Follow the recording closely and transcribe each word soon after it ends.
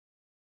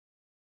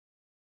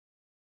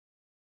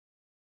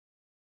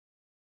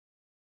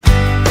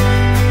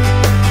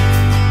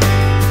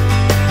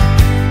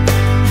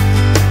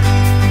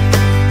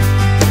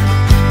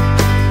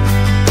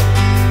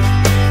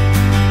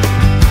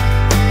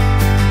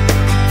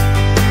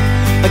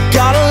I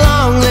got a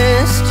long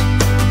list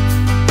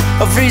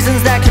of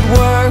reasons that could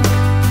work.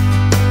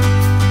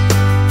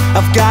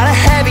 I've got a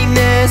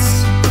heaviness,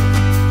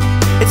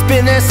 it's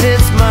been there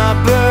since my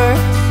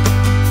birth.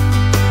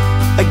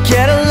 I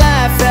get a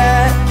laugh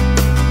at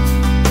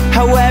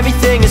how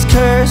everything is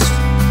cursed.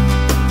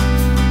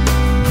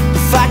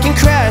 If I can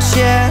crash,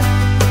 yeah,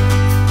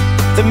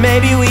 then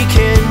maybe we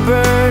can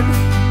burn.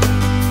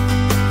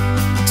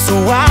 So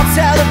I'll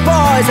tell the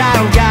boys I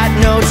don't got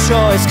no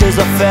choice, 'cause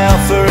I fell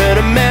for an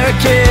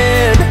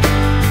American.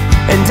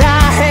 And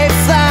I hate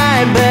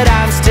flying, but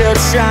I'm still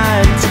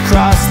trying to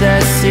cross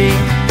that sea.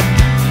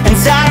 And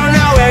I don't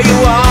know where you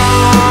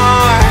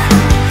are,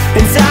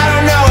 and I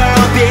don't know where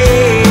I'll be,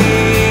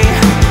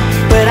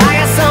 but I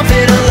got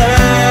something to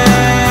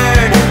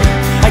learn.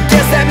 I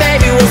guess that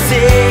maybe we'll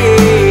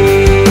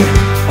see.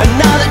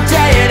 Another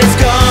day and it's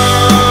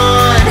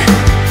gone,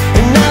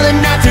 another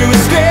night through a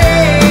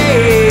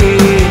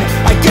screen.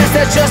 I guess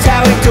that's just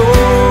how it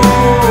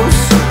goes,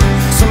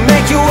 so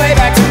make your way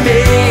back to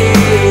me.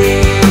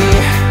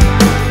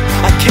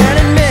 I can't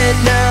admit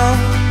now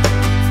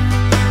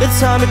that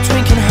time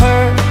between can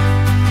hurt.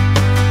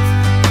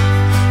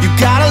 You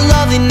got a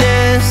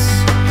loveliness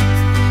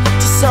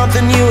to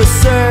something you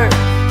assert.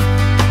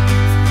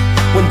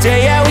 One day,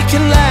 yeah, we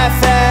can laugh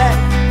at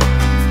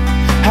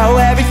how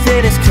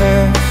everything is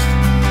cursed,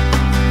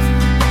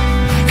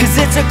 'cause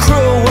it's a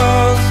cruel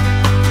world,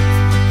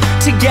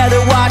 together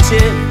watch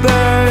it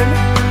burn.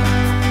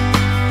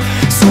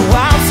 So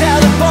I'll tell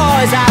the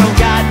boys I don't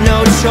got no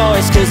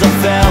choice, 'cause I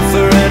fell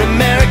for an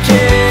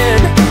American.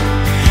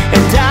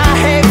 And I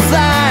hate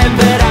flying,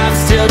 but I'm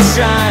still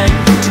trying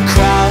to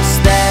cross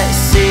that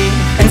sea.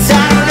 And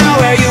I don't know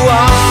where you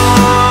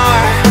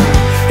are,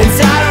 and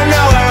I don't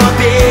know where I'll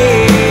be,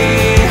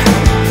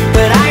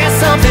 but I got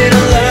something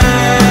to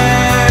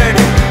learn.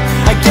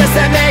 I guess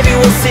that maybe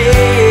we'll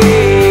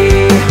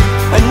see.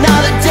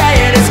 Another day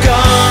and it's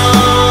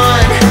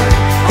gone,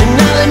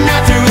 another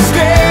night through a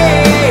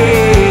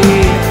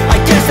screen. I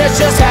guess that's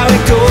just how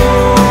it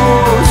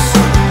goes,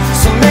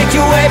 so make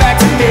your way back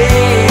to me.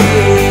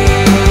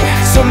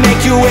 So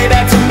make your way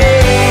back to me.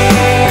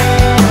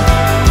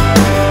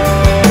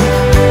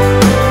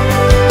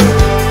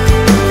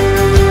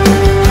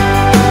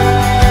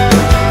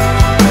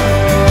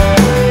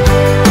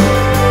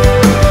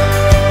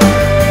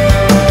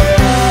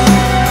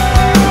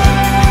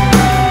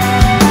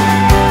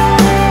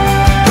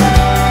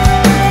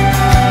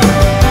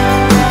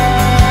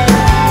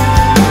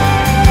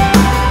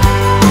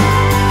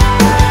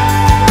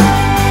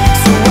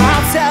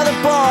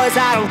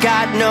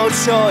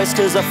 Choice,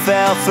 'cause I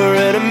fell for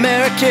an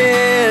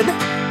American.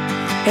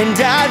 And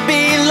I'd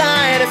be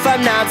lying if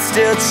I'm not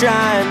still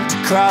trying to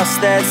cross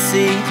that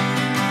sea.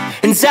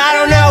 And I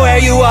don't know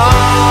where you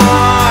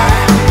are,